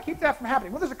 how do I keep that from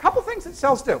happening? Well, there's a couple things that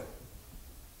cells do.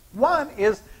 One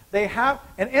is they have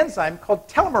an enzyme called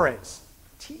telomerase.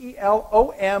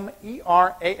 T-E-L-O-M-E-R-A-S-E.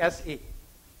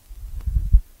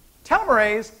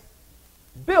 Telomerase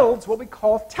builds what we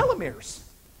call telomeres.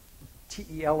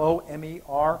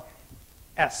 T-E-L-O-M-E-R-S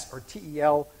or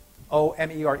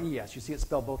T-E-L-O-M-E-R-E-S. You see it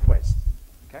spelled both ways.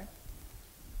 Okay?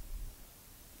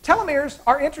 Telomeres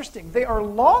are interesting. They are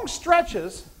long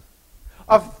stretches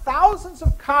of thousands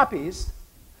of copies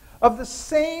of the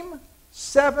same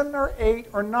 7 or 8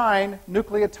 or 9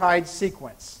 nucleotide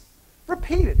sequence.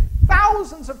 Repeated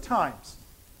thousands of times.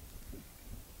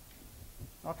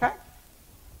 Okay?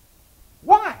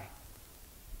 Why?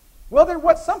 Well, they're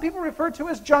what some people refer to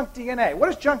as junk DNA. What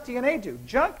does junk DNA do?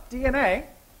 Junk DNA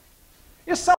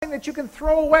is something that you can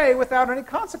throw away without any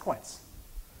consequence.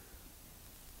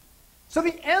 So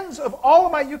the ends of all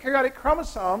of my eukaryotic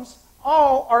chromosomes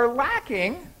all are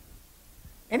lacking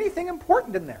anything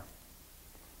important in there.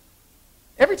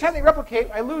 Every time they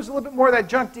replicate, I lose a little bit more of that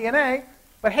junk DNA,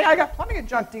 but hey, I got plenty of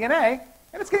junk DNA,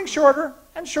 and it's getting shorter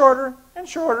and shorter and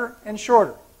shorter and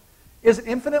shorter. Is it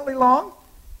infinitely long?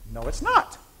 No, it's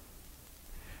not.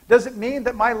 Does it mean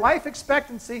that my life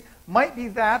expectancy might be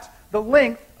the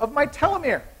length of my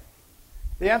telomere?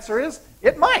 The answer is,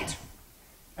 it might.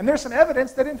 And there's some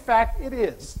evidence that, in fact, it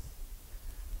is.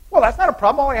 Well, that's not a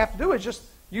problem. All I have to do is just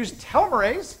use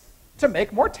telomerase to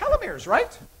make more telomeres,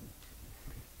 right?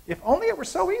 If only it were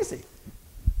so easy.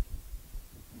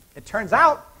 It turns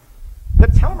out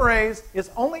that telomerase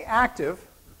is only active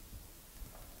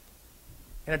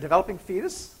in a developing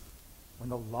fetus when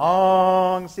the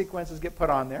long sequences get put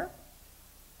on there.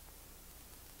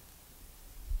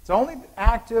 It's only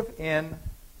active in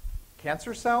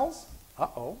cancer cells.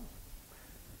 Uh-oh.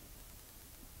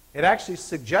 It actually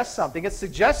suggests something. It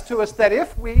suggests to us that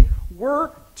if we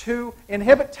were to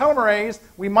inhibit telomerase,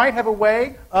 we might have a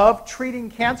way of treating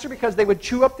cancer because they would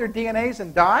chew up their DNAs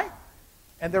and die.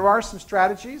 And there are some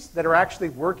strategies that are actually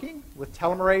working with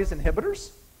telomerase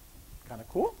inhibitors. Kind of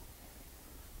cool.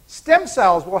 Stem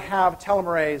cells will have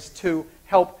telomerase to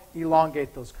help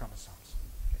elongate those chromosomes.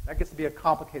 Okay, that gets to be a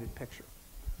complicated picture.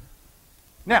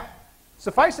 Now,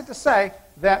 suffice it to say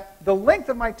that the length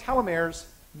of my telomeres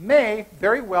may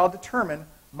very well determine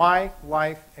my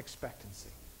life expectancy.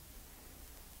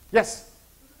 Yes?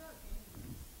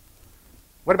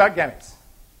 What about gametes?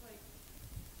 Like,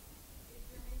 if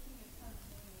you're making a ton of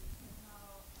gametes,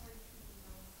 how are you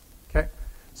keeping those? Okay.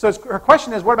 So her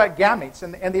question is, what about gametes?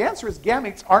 And the answer is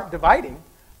gametes aren't dividing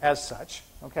as such.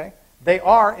 Okay. They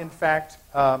are, in fact,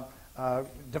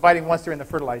 dividing once they're in the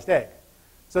fertilized egg.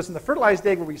 So it's in the fertilized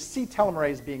egg where we see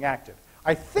telomerase being active.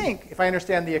 I think, if I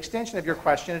understand the extension of your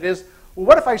question, it is, well,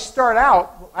 what if I start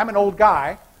out, I'm an old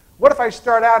guy, what if I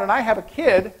start out and I have a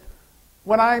kid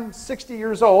when I'm 60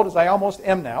 years old, as I almost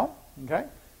am now, okay?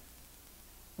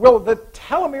 Will the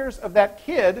telomeres of that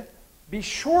kid be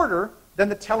shorter than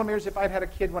the telomeres if I'd had a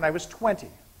kid when I was 20?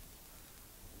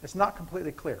 It's not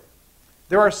completely clear.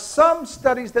 There are some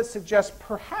studies that suggest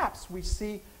perhaps we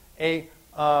see a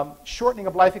shortening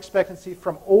of life expectancy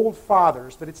from old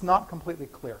fathers, but it's not completely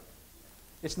clear.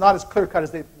 It's not as clear-cut as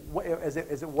they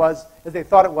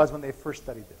thought it was when they first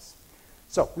studied this.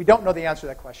 So we don't know the answer to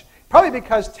that question. Probably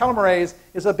because telomerase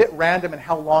is a bit random in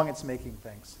how long it's making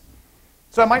things.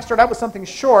 So I might start out with something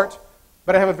short,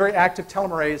 but I have a very active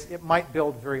telomerase. It might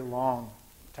build very long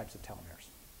types of telomeres.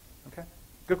 Okay?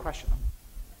 Good question.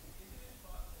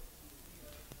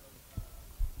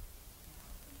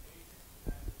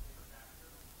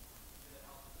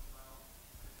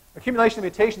 Accumulation of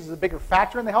mutations is a bigger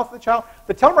factor in the health of the child.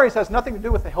 The telomerase has nothing to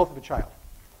do with the health of the child.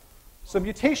 So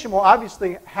mutation will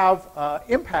obviously have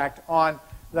impact on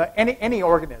any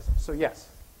organism. So yes.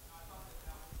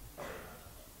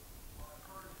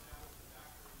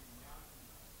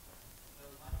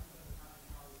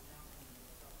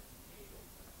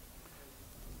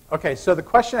 Okay, so the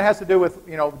question has to do with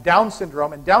Down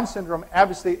syndrome, and Down syndrome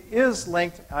obviously is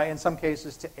linked in some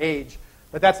cases to age.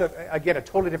 But that's, again, a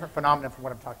totally different phenomenon from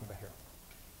what I'm talking about here.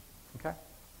 Okay?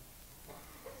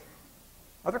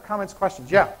 Other comments, questions?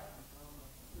 Yeah?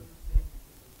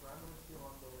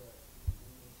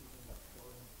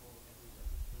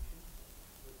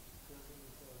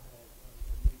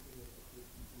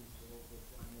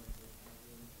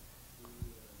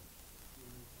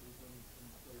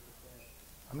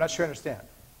 not sure I understand.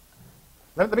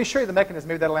 Let me show you the mechanism.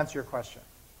 Maybe that'll answer your question.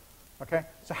 Okay?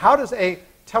 So how does a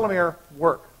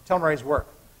telomerase work?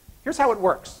 Here's how it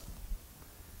works.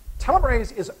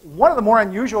 Telomerase is one of the more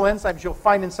unusual enzymes you'll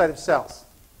find inside of cells.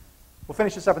 We'll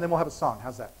finish this up and then we'll have a song.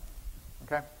 How's that?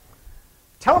 Okay?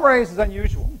 Telomerase is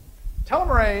unusual.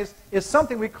 Telomerase is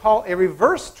something we call a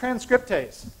reverse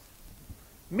transcriptase,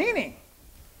 meaning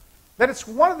that it's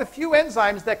one of the few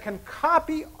enzymes that can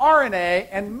copy RNA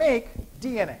and make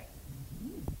DNA.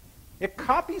 It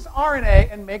copies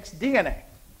RNA and makes DNA.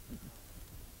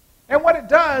 And what it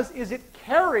does is it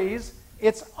carries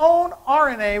its own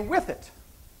RNA with it.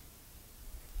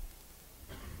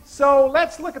 So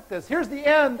let's look at this. Here's the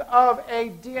end of a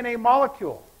DNA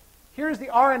molecule. Here's the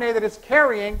RNA that it's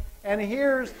carrying, and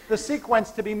here's the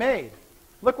sequence to be made.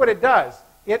 Look what it does.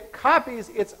 It copies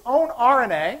its own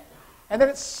RNA, and then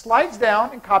it slides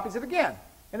down and copies it again.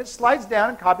 And it slides down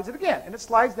and copies it again. And it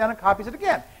slides down and copies it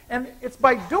again. And it's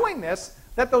by doing this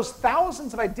that those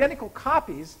thousands of identical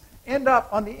copies end up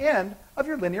on the end of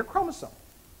your linear chromosome.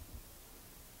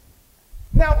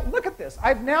 Now, look at this.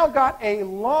 I've now got a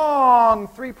long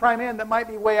 3' end that might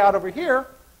be way out over here.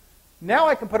 Now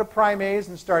I can put a primase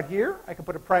and start here. I can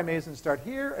put a primase and start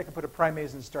here. I can put a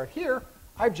primase and start here.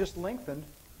 I've just lengthened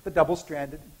the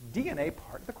double-stranded DNA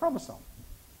part of the chromosome.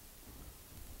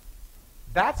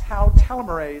 That's how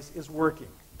telomerase is working.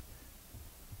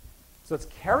 So it's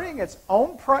carrying its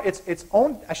own, I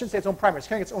shouldn't say its own primer, it's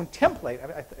carrying its own template.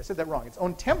 I said that wrong. Its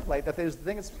own template, that is the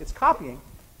thing it's copying,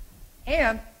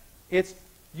 and it's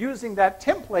using that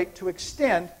template to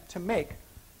extend to make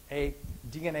a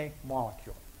DNA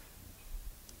molecule.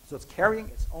 So it's carrying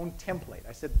its own template.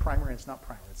 I said primer, and it's not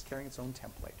primer. It's carrying its own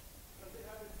template. Does it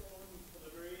have its own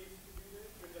polymerase to do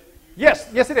this, or does it use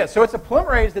Yes, it is. So it's a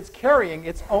polymerase that's carrying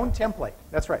its own template.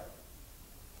 That's right.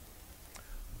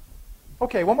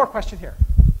 Okay, one more question here.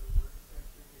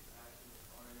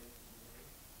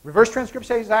 Reverse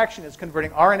transcriptase action is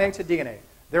converting RNA to DNA.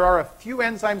 There are a few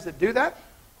enzymes that do that.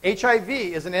 HIV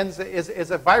is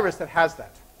a virus that has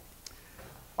that.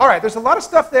 All right, there's a lot of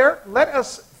stuff there. Let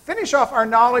us finish off our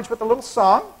knowledge with a little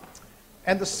song.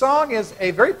 And the song is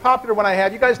a very popular one I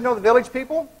have. You guys know the Village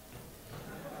People?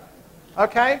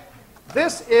 Okay.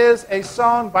 This is a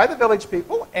song by the Village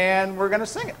People, and we're going to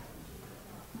sing it.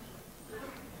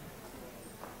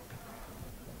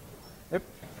 Yep.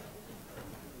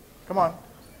 Come on.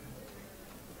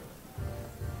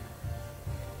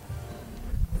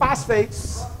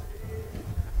 Phosphates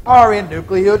are in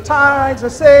nucleotides. I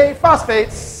say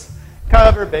phosphates.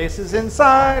 Cover bases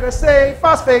inside. I say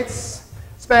phosphates.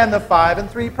 Span the 5 and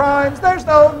 3 primes. There's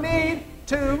no need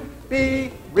to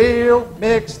be real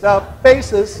mixed up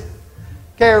bases.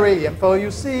 Carry info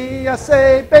you see. I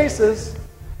say bases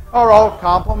are all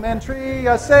complementary.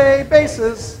 I say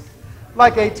bases.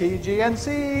 Like A, T, G, and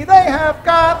C, they have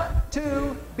got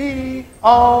to be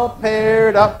all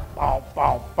paired up. Boom,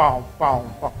 boom, boom,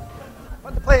 boom, boom.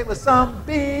 Want to play with some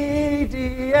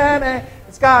bDNA?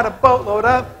 It's got a boatload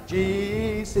of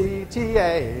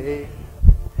GCTA.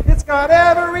 It's got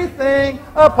everything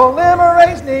a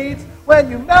polymerase needs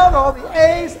when you melt all the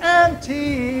A's and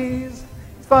T's.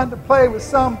 It's fun to play with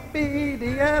some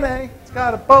bDNA. It's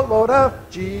got a boatload of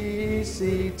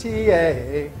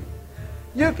GCTA.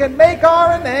 You can make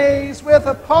RNAs with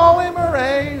a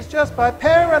polymerase just by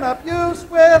pairing up U's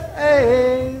with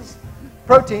A's.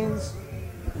 Proteins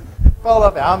full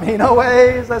of amino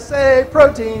A's. I say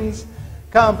proteins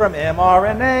come from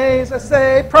mRNAs. I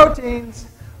say proteins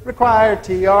require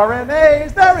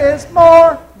tRNAs. There is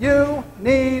more you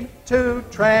need to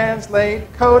translate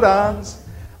codons.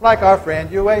 Like our friend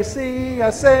UAC, I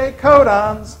say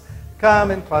codons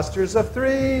come in clusters of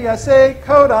 3. I say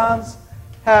codons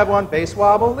have one base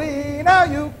wobbly. Now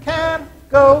you can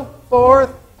go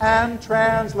forth and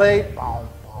translate. Boom,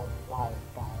 boom, boom,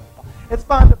 boom, boom. It's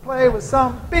fun to play with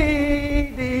some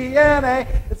bDNA.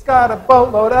 It's got a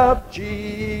boatload of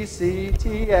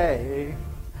GCTA.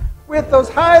 With those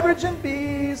hydrogen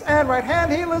B's and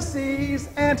right-hand helices,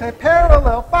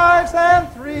 anti-parallel 5s and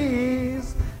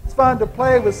 3s. It's fun to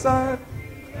play with some.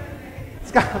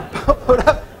 It's got a boatload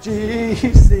of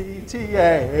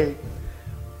GCTA.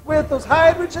 With those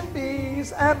hydrogen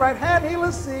B's and right-hand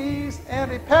helices,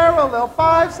 anti-parallel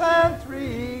 5s and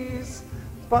 3s. It's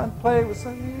fun to play with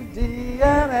some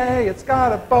DNA. It's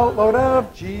got a boatload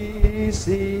of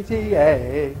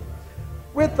GCTA.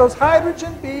 With those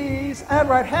hydrogen B's and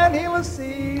right-hand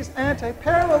helices,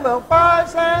 anti-parallel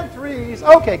 5s and 3s.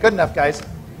 Okay, good enough, guys.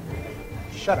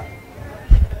 Shut up.